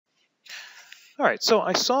All right, so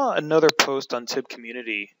I saw another post on Tib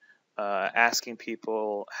Community asking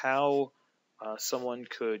people how someone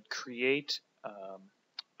could create,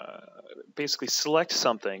 basically select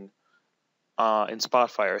something in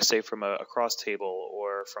Spotfire, say from a cross table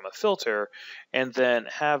or from a filter, and then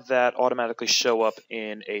have that automatically show up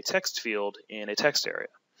in a text field in a text area.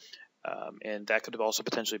 And that could also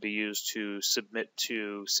potentially be used to submit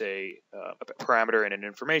to, say, a parameter in an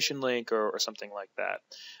information link or something like that.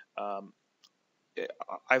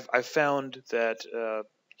 I've found that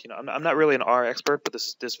I'm not really an R expert, but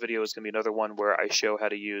this video is going to be another one where I show how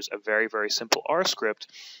to use a very simple R script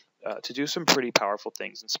to do some pretty powerful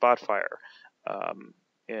things in Spotfire.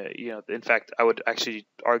 In fact, I would actually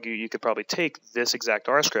argue you could probably take this exact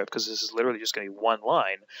R script, because this is literally just going to be one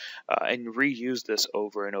line, and reuse this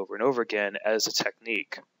over and over and over again as a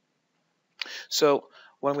technique. So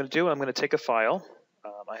what I'm going to do, I'm going to take a file.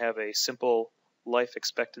 I have a simple life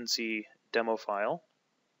expectancy demo file.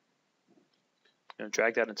 I'm going to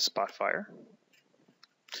drag that into Spotfire.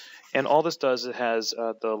 And all this does, it has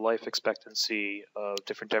the life expectancy of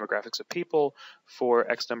different demographics of people for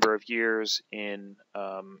X number of years in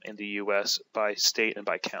the U.S. by state and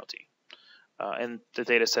by county. And the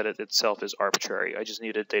data set itself is arbitrary. I just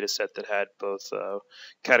need a data set that had both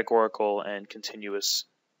categorical and continuous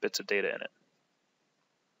bits of data in it.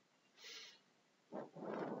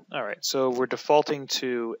 All right, so we're defaulting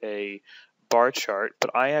to a bar chart,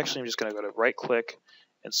 but I actually am just going to go to right click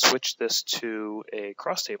and switch this to a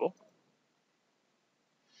cross table.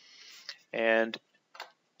 And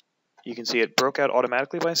you can see it broke out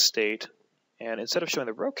automatically by state, and instead of showing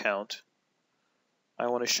the row count, I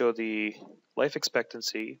want to show the life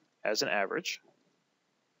expectancy as an average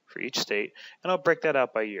for each state, and I'll break that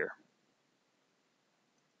out by year.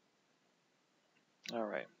 All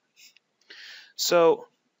right. So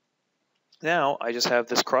now I just have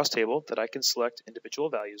this cross table that I can select individual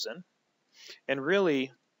values in. And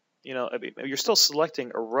really, you're still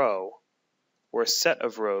selecting a row or a set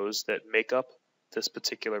of rows that make up this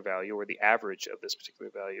particular value, or the average of this particular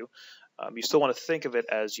value. You still want to think of it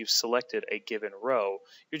as you've selected a given row.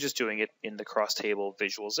 You're just doing it in the cross table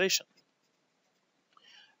visualization.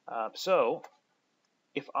 So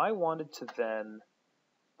if I wanted to then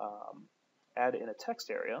add in a text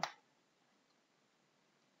area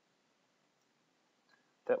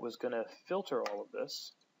that was going to filter all of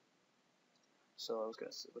this, so I was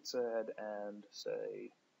going to, let's go ahead and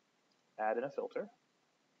say add in a filter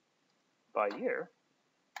by year.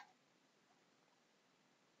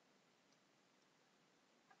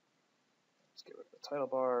 Let's get rid of the title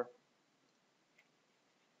bar.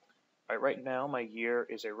 All right, right now my year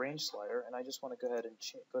is a range slider, and I just want to go ahead and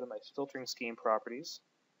go to my filtering scheme properties,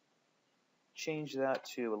 change that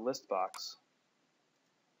to a list box,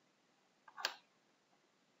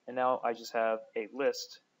 and now I just have a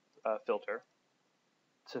list filter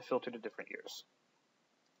to filter to different years.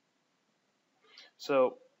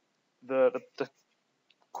 So the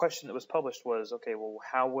question that was published was, okay, well,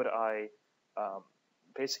 how would I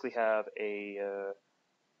basically have a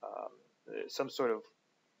some sort of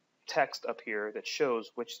text up here that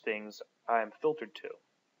shows which things I'm filtered to?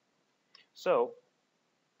 So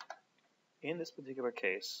in this particular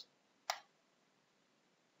case, I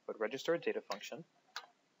would register a data function,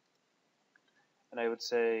 and I would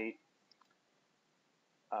say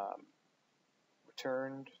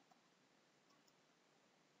returned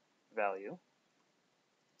value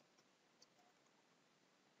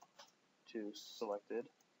to selected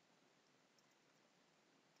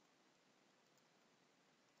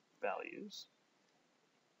values.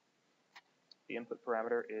 The input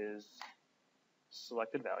parameter is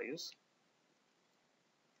selected values.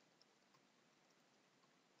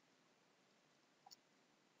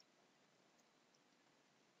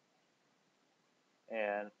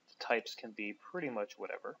 And the types can be pretty much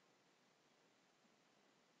whatever.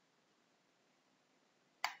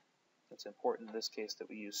 It's important in this case that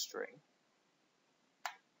we use string.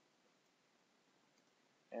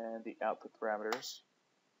 And the output parameters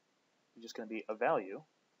are just going to be a value.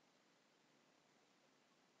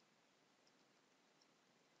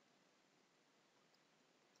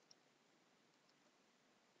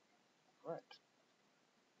 Right.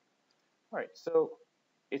 All right, so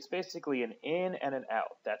it's basically an in and an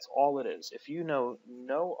out. That's all it is. If you know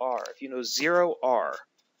no R, if you know 0 R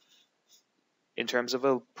in terms of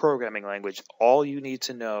a programming language, all you need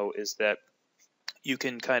to know is that you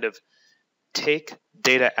can kind of take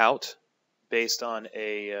data out based on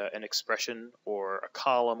an expression or a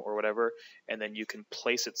column or whatever, and then you can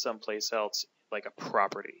place it someplace else like a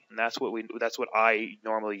property. And that's what I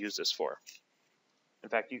normally use this for. In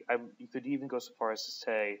fact, you could even go so far as to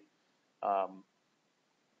say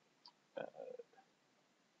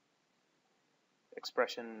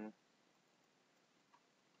expression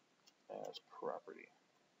as property.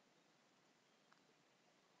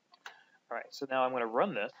 All right, so now I'm going to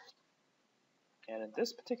run this, and in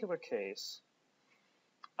this particular case,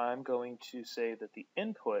 I'm going to say that the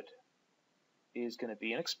input is going to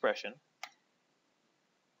be an expression.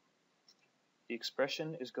 The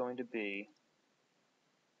expression is going to be,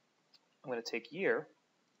 I'm going to take year,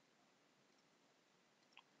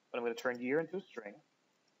 but I'm going to turn year into a string.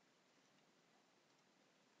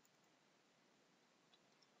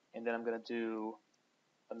 And then I'm going to do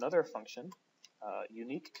another function,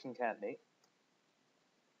 unique concatenate.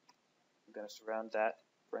 I'm going to surround that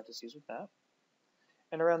parentheses with that.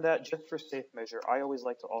 And around that, just for safe measure, I always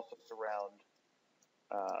like to also surround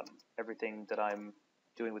everything that I'm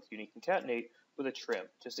doing with unique concatenate with a trim,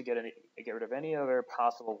 just to get rid of any other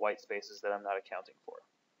possible white spaces that I'm not accounting for.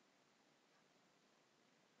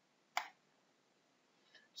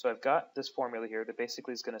 So I've got this formula here that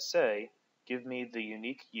basically is going to say, give me the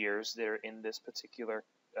unique years that are in this particular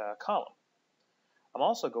column. I'm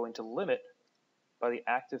also going to limit by the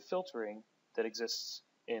active filtering that exists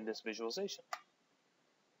in this visualization.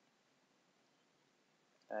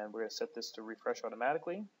 And we're going to set this to refresh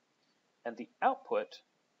automatically. And the output,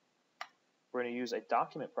 we're going to use a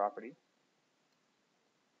document property.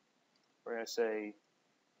 We're going to say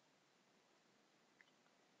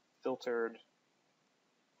filtered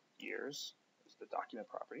years is the document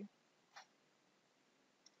property.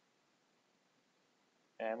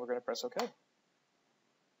 And we're going to press OK.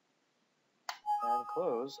 And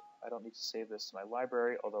close. I don't need to save this to my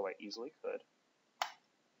library, although I easily could.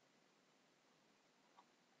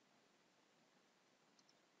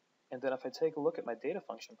 And then if I take a look at my data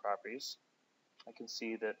function properties, I can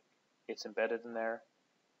see that it's embedded in there.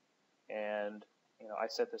 And I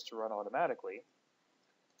set this to run automatically.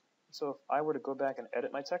 So if I were to go back and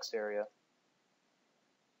edit my text area,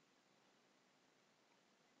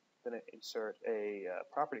 then I insert a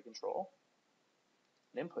property control,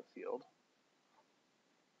 an input field,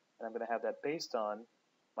 and I'm going to have that based on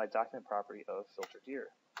my document property of filtered year.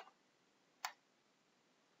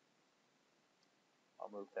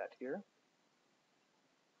 I'll move that here.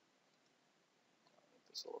 I'll make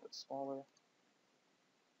this a little bit smaller.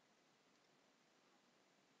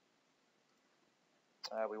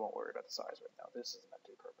 We won't worry about the size right now. This isn't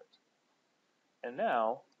too perfect. And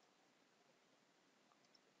now,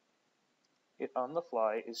 it on the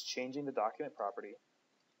fly is changing the document property,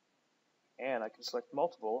 and I can select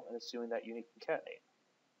multiple, and it's doing that unique concatenate.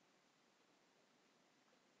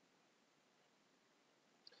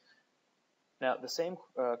 Now, the same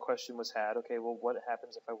question was had, okay, well, what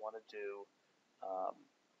happens if I want to do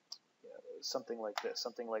something like this,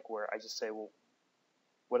 something like where I just say, well,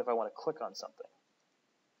 what if I want to click on something?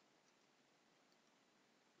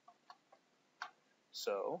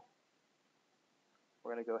 So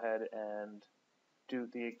we're going to go ahead and do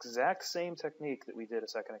the exact same technique that we did a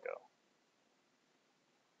second ago.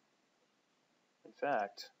 In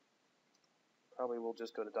fact, probably we'll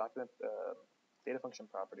just go to document data function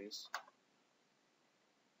properties,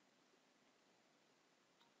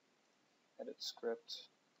 edit script,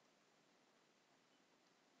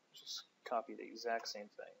 just copy the exact same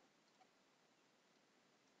thing.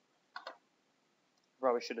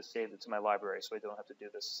 Probably should have saved it to my library so I don't have to do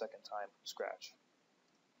this a second time from scratch.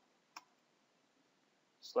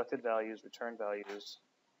 Selected values, return values.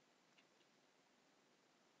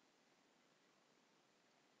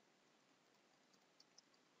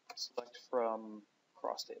 Select from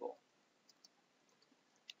cross table.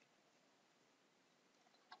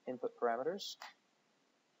 Input parameters.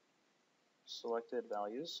 Selected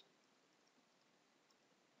values.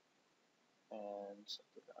 And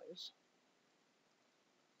selected values.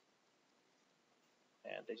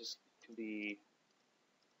 And they just can be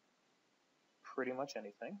pretty much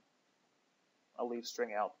anything. I'll leave string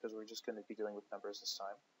out because we're just going to be dealing with numbers this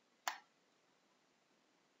time.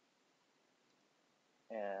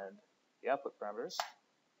 And the output parameters,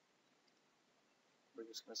 we're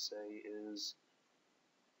just going to say is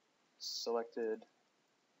selected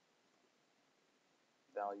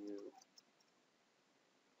value,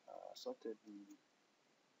 selected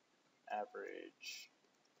average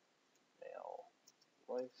male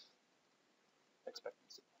life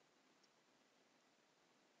expectancy.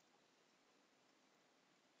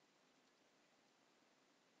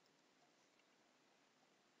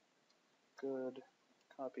 Good.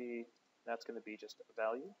 Copy. That's going to be just a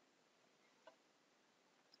value.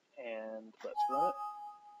 And let's run it.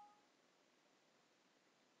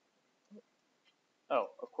 Oh,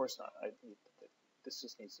 of course not. This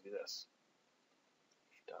just needs to be this.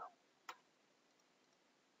 Duh.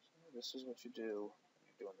 this is what you do when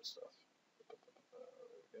you're doing this stuff.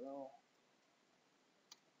 There we go.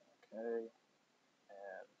 Okay,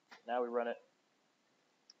 and now we run it.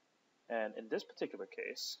 And in this particular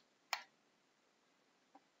case,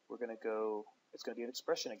 we're going to go, it's going to be an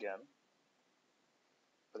expression again,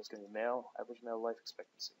 but it's going to be average male life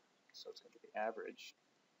expectancy. So it's going to be the average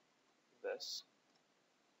of this.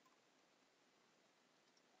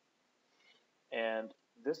 And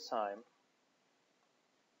this time,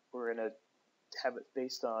 we're going to have it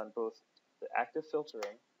based on both the active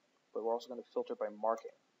filtering, but we're also going to filter by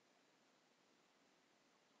marking.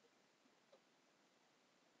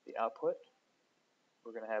 The output,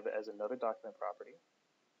 we're going to have it as another document property.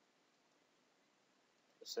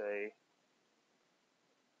 Say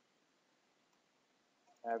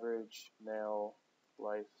average male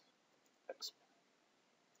life expectancy.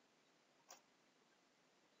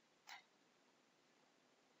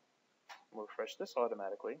 We'll refresh this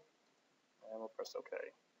automatically, and we'll press OK.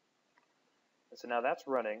 And so now that's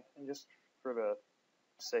running, and just for the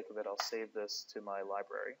sake of it, I'll save this to my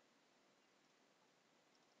library.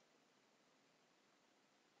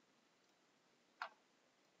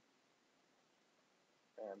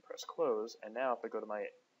 And press close, and now if I go to my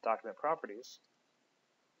document properties,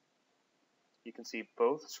 you can see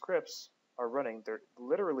both scripts are running. They're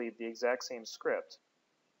literally the exact same script,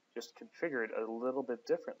 just configured a little bit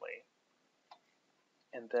differently.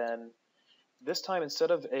 And then this time,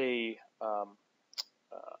 instead of a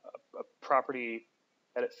property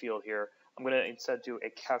edit field here, I'm going to instead do a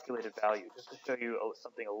calculated value, just to show you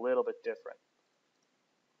something a little bit different.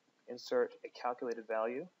 Insert a calculated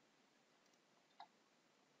value.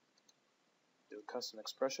 Do a custom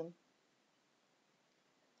expression.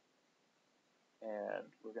 And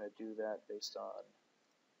we're going to do that based on,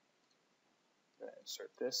 I'm going to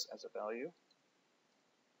insert this as a value.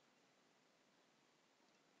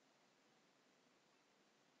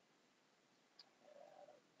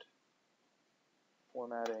 And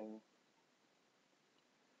formatting,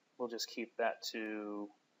 we'll just keep that to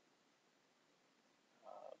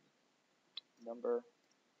number,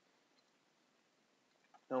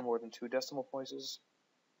 no more than 2 decimal places.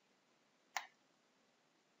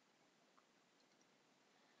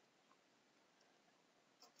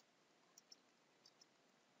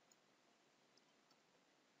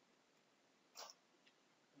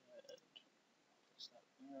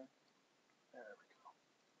 There we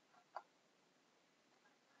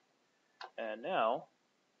go. And now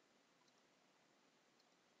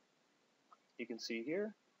you can see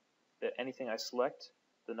here that anything I select,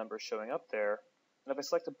 the number is showing up there. And if I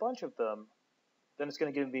select a bunch of them, then it's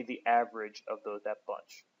going to give me the average of that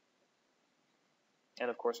bunch. And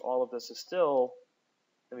of course, all of this is still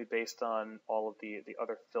going to be based on all of the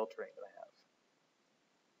other filtering that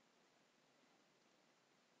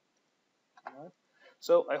I have. All right.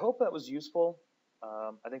 So I hope that was useful.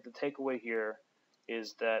 I think the takeaway here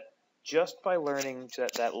is that just by learning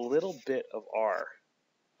that little bit of R,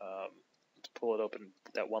 let's pull it open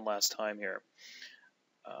that one last time here.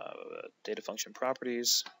 Data function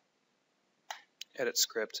properties, edit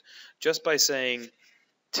script. Just by saying,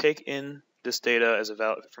 take in this data as a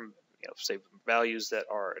value from, say values that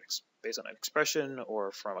are based on an expression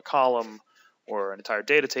or from a column or an entire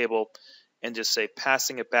data table, and just say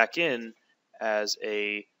passing it back in as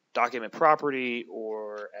a document property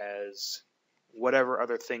or as whatever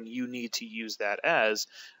other thing you need to use that as,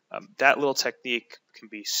 that little technique can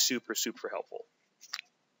be super, super helpful.